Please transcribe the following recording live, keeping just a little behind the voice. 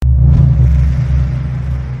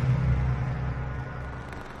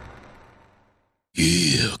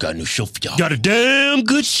got a new show for y'all. Got a damn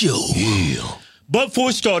good show. Yeah. But before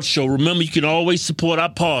we start the show, remember you can always support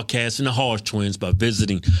our podcast and the Harsh Twins by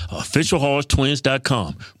visiting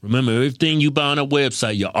officialharshtwins.com. Remember, everything you buy on our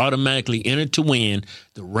website, you're automatically entered to win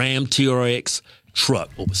the Ram TRX truck.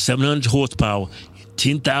 Over 700 horsepower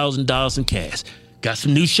and $10,000 in cash. Got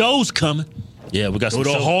some new shows coming. Yeah, we got some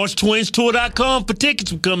Go to shows. HarshTwinsTour.com for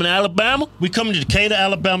tickets. We're coming to Alabama. We coming to Decatur,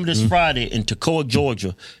 Alabama this Friday, and Toccoa,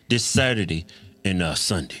 Georgia this Saturday and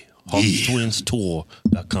Sunday.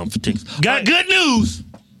 HarshTwinsTour.com for tickets. Got good news.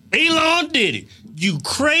 Elon did it. You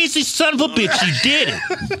crazy son of a bitch. You did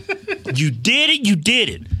it. You did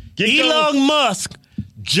it. Elon Musk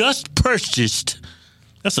just purchased.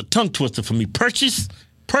 That's a tongue twister for me. Purchase.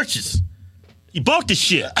 He bought this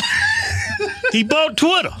shit. He bought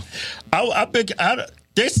Twitter. I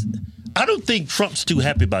don't think Trump's too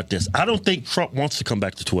happy about this. I don't think Trump wants to come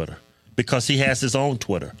back to Twitter because he has his own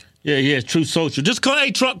Twitter. Yeah, True Social. Just come,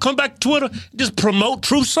 hey, Trump, come back to Twitter. Just promote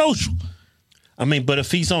True Social. I mean, but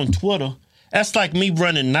if he's on Twitter, that's like me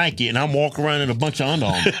running Nike and I'm walking around in a bunch of Under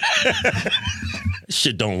Armour. This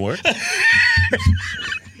shit don't work.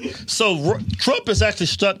 So Trump is actually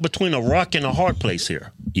stuck between a rock and a hard place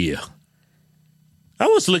here. Yeah. I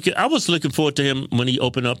was looking forward to him when he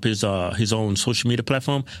opened up his own social media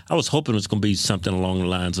platform. I was hoping it was going to be something along the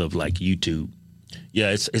lines of like YouTube.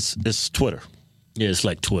 Yeah, it's Twitter. Yeah, it's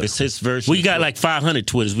like Twitter. It's his version. We got like 500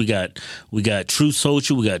 Twitters. We got True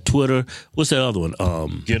Social. We got Twitter. What's that other one?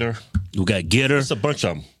 Getter. We got Getter. It's a bunch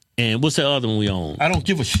of them. And what's that other one we own? I don't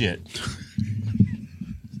give a shit.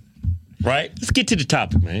 Right? Let's get to the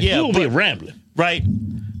topic, man. Yeah, we won't be rambling. Right.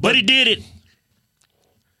 But he did it.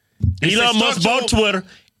 Elon Musk bought Twitter,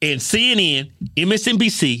 and CNN,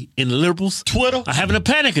 MSNBC, and the liberals Twitter are having a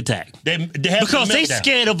panic attack. They have because they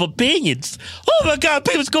scared of opinions. Oh my God,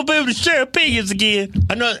 people's gonna be able to share opinions again.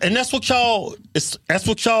 I know, and that's what y'all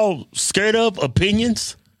scared of,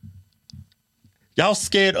 opinions. Y'all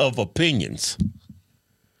scared of opinions.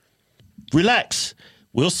 Relax.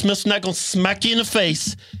 Will Smith's not gonna smack you in the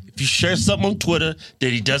face if you share something on Twitter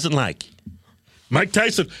that he doesn't like. Mike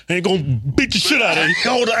Tyson ain't gonna beat the shit out of you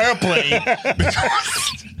on the airplane.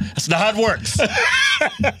 That's not how it works.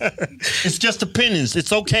 It's just opinions.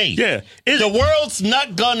 It's okay. Yeah. The world's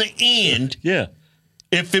not gonna end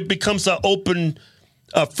if it becomes an open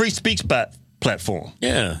free speech platform.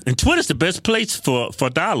 Yeah. And Twitter's the best place for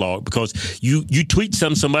dialogue because you tweet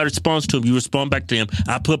something, somebody responds to them, you respond back to them.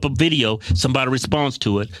 I put up a video, somebody responds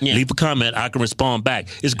to it, leave a comment, I can respond back.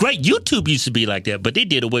 It's great. YouTube used to be like that, but they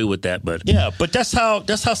did away with that. But but that's how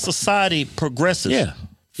society progresses. Yeah.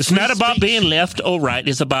 It's not about being left or right.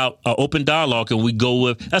 It's about open dialogue, and we go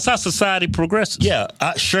with. That's how society progresses. Yeah,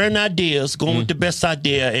 sharing ideas, going with the best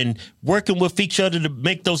idea, and working with each other to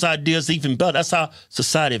make those ideas even better. That's how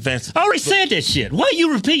society advances. I already said that shit. Why are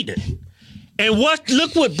you repeating it? And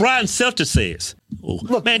look what Brian Seltzer says.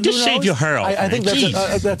 Look, man, just shave your hair off. I think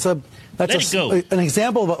that's an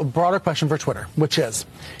example of a broader question for Twitter, which is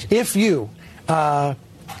if you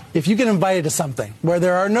get invited to something where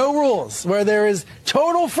there are no rules, where there is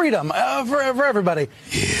total freedom for everybody,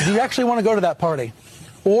 do you actually want to go to that party?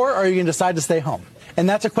 Or are you going to decide to stay home? And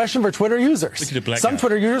that's a question for Twitter users. Some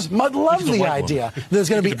Twitter users might love the idea there's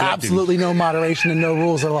going to be absolutely no moderation and no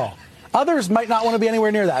rules at all. Others might not want to be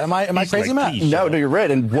anywhere near that. Am I crazy, Matt? No, you're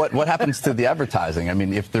right. And what happens to the advertising? I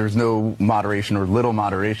mean, if there's no moderation or little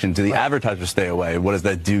moderation, do the advertisers stay away? What does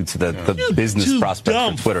that do to the business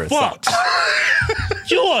prospects for Twitter? It sucks.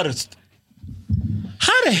 You ought to.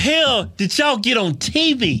 How the hell did y'all get on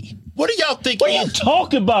TV? What do y'all think? What are you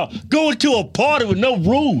talking about? Going to a party with no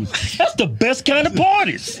rules. That's the best kind of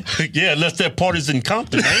parties. Yeah, unless that party's in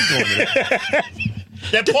Compton. I ain't going to that.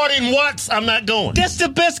 That party in Watts, I'm not going. That's the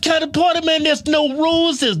best kind of party, man. There's no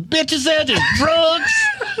rules. There's bitches there. There's drugs.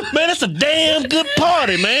 Man, that's a damn good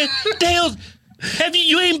party, man. Damn, have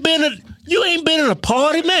you ain't been in a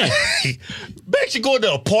party, man? Bet you going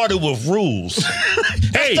to a party with rules.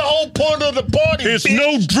 That's the whole point of the party. There's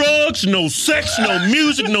no drugs, no sex, no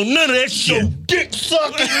music, none of that shit. No dick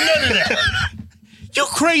sucking, none of that. You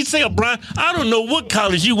crazy, Brian. I don't know what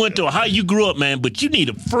college you went to or how you grew up, man, but you need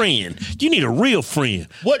a friend. You need a real friend.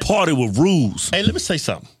 What party with rules? Hey, let me say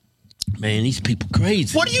something. Man, these people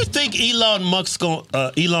crazy. What do you think Elon Musk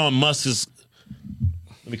is?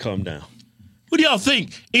 Let me calm down. What do y'all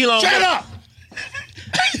think, Elon? Shut up.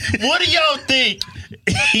 What do y'all think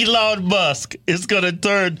Elon Musk is going to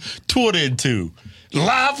turn Twitter into?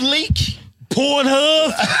 Live leak?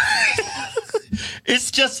 Pornhub? It's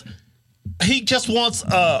just. He just wants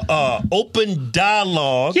open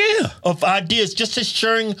dialogue of ideas, just a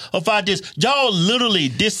sharing of ideas. Y'all literally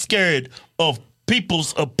this scared of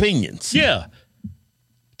people's opinions. Yeah.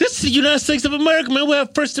 This is the United States of America, man. We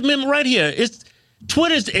have First Amendment right here.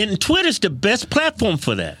 Twitter's the best platform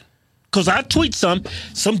for that. Because I tweet some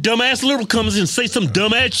dumbass little comes in and say some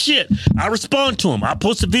dumbass shit. I respond to him. I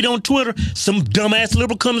post a video on Twitter. Some dumbass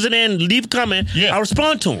little comes in there and leave a comment. Yeah. I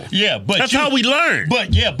respond to him. Yeah, but that's how we learn.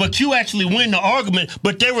 But you actually win the argument.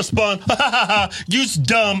 But they respond, ha ha ha ha. You's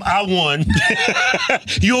dumb. I won.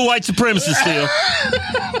 You're a white supremacist still.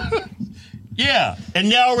 Yeah,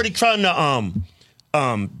 and they're already trying to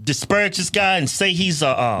disparage this guy and say he's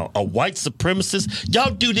a white supremacist.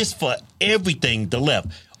 Y'all do this for everything. The left.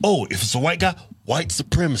 Oh, if it's a white guy, white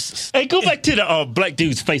supremacist. Hey, go back to the black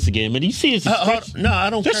dude's face again, man. You see his expression? No, I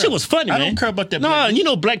don't care. That shit was funny, man. I don't care about that. No, you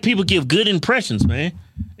know black people give good impressions, man.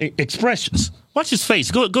 Expressions. Watch his face.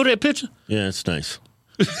 Go to that picture. Yeah, it's nice.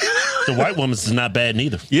 The white woman's is not bad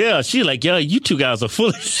neither. Yeah, she like, yeah, you two guys are full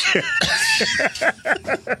of shit.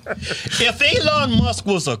 If Elon Musk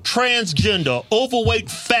was a transgender,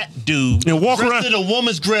 overweight, fat dude, and walk around in a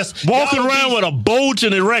woman's dress, walking around with a bulge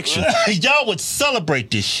and erection, y'all would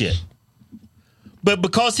celebrate this shit. But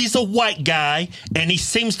because he's a white guy and he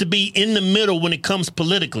seems to be in the middle when it comes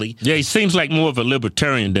politically, yeah, he seems like more of a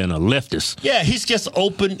libertarian than a leftist. Yeah, he's just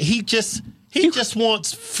open. He just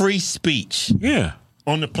wants free speech. Yeah.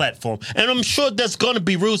 On the platform. And I'm sure there's going to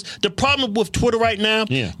be rules. The problem with Twitter right now,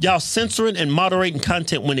 y'all censoring and moderating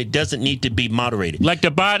content when it doesn't need to be moderated. Like the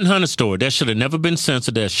Biden Hunter story, that should have never been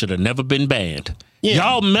censored. That should have never been banned. Yeah.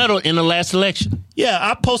 Y'all meddled in the last election. Yeah,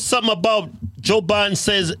 I post something about Joe Biden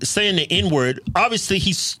saying the N-word. Obviously,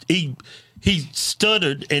 he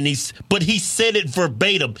stuttered, but he said it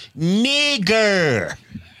verbatim. Nigger.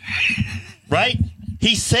 Right?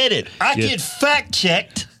 He said it. I get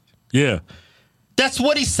fact-checked. Yeah. That's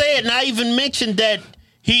what he said, and I even mentioned that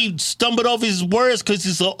he stumbled over his words because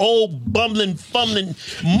he's an old, bumbling, fumbling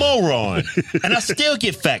moron. And I still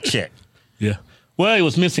get fact-checked. Yeah. Well, he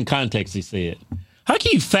was missing context, he said. How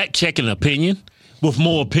can you fact-check an opinion with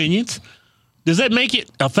more opinions? Does that make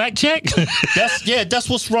it a fact-check? That's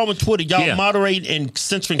what's wrong with Twitter. Y'all moderate and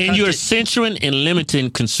censoring content. And you're censoring and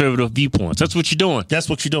limiting conservative viewpoints. That's what you're doing. That's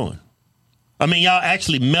what you're doing. I mean, y'all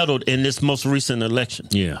actually meddled in this most recent election.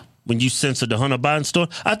 Yeah. When you censored the Hunter Biden story,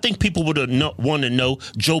 I think people would have want to know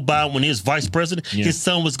Joe Biden, when he was vice president, his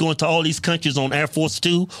son was going to all these countries on Air Force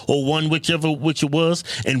 2 or 1, which it was.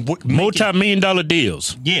 And multi-million-dollar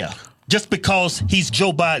deals. Yeah. Just because he's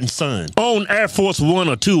Joe Biden's son. On Air Force 1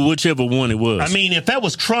 or 2, whichever one it was. I mean, if that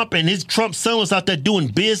was Trump and his Trump son was out there doing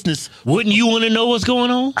business. Wouldn't you want to know what's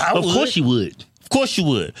going on? Of course you would. Of course you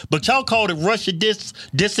would. But y'all called it Russia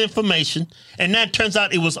disinformation, and that turns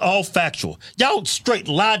out it was all factual. Y'all straight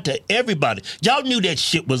lied to everybody. Y'all knew that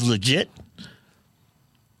shit was legit.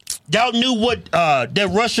 Y'all knew what that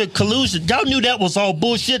Russia collusion. Y'all knew that was all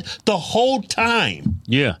bullshit the whole time.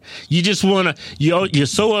 Yeah, you just want to. You're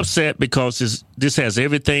so upset because this has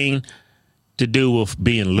everything to do with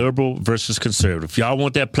being liberal versus conservative. Y'all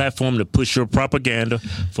want that platform to push your propaganda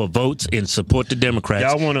for votes and support the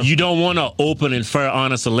Democrats. You don't want an open and fair,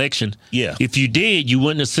 honest election. Yeah. If you did, you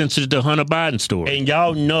wouldn't have censored the Hunter Biden story. And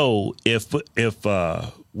y'all know if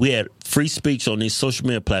we had free speech on these social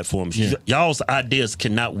media platforms, y'all's ideas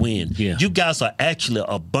cannot win. Yeah. You guys are actually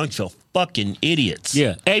a bunch of fucking idiots.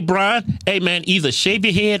 Yeah. Hey, Brian. Hey, man, either shave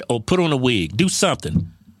your head or put on a wig. Do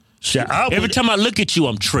something. Every time I look at you,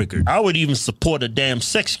 I'm triggered. I would even support a damn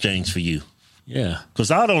sex change for you. Yeah.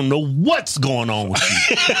 Because I don't know what's going on with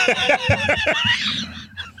you.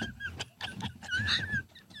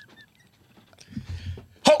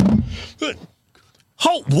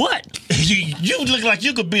 Hope what? You look like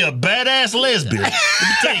you could be a badass lesbian. Let me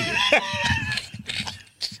tell you.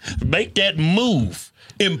 Make that move.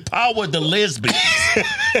 Empower the lesbians.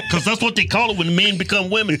 Because that's what they call it when men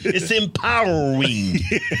become women. It's empowering.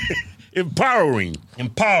 Empowering.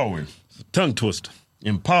 Tongue twister.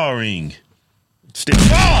 Empowering.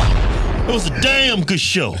 It was a damn good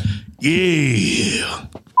show. Yeah.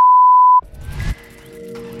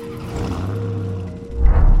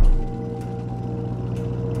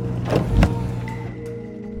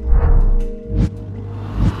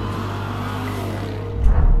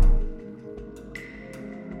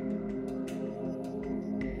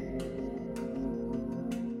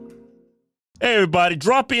 Hey, everybody,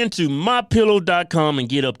 drop into MyPillow.com and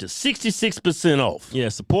get up to 66% off. Yeah,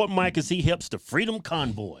 support Mike as he helps the Freedom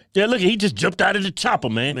Convoy. Yeah, look, he just jumped out of the chopper,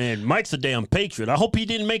 man. Man, Mike's a damn patriot. I hope he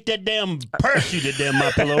didn't make that damn parachute that damn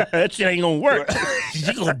MyPillow. That shit ain't gonna work.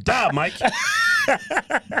 You're gonna die, Mike.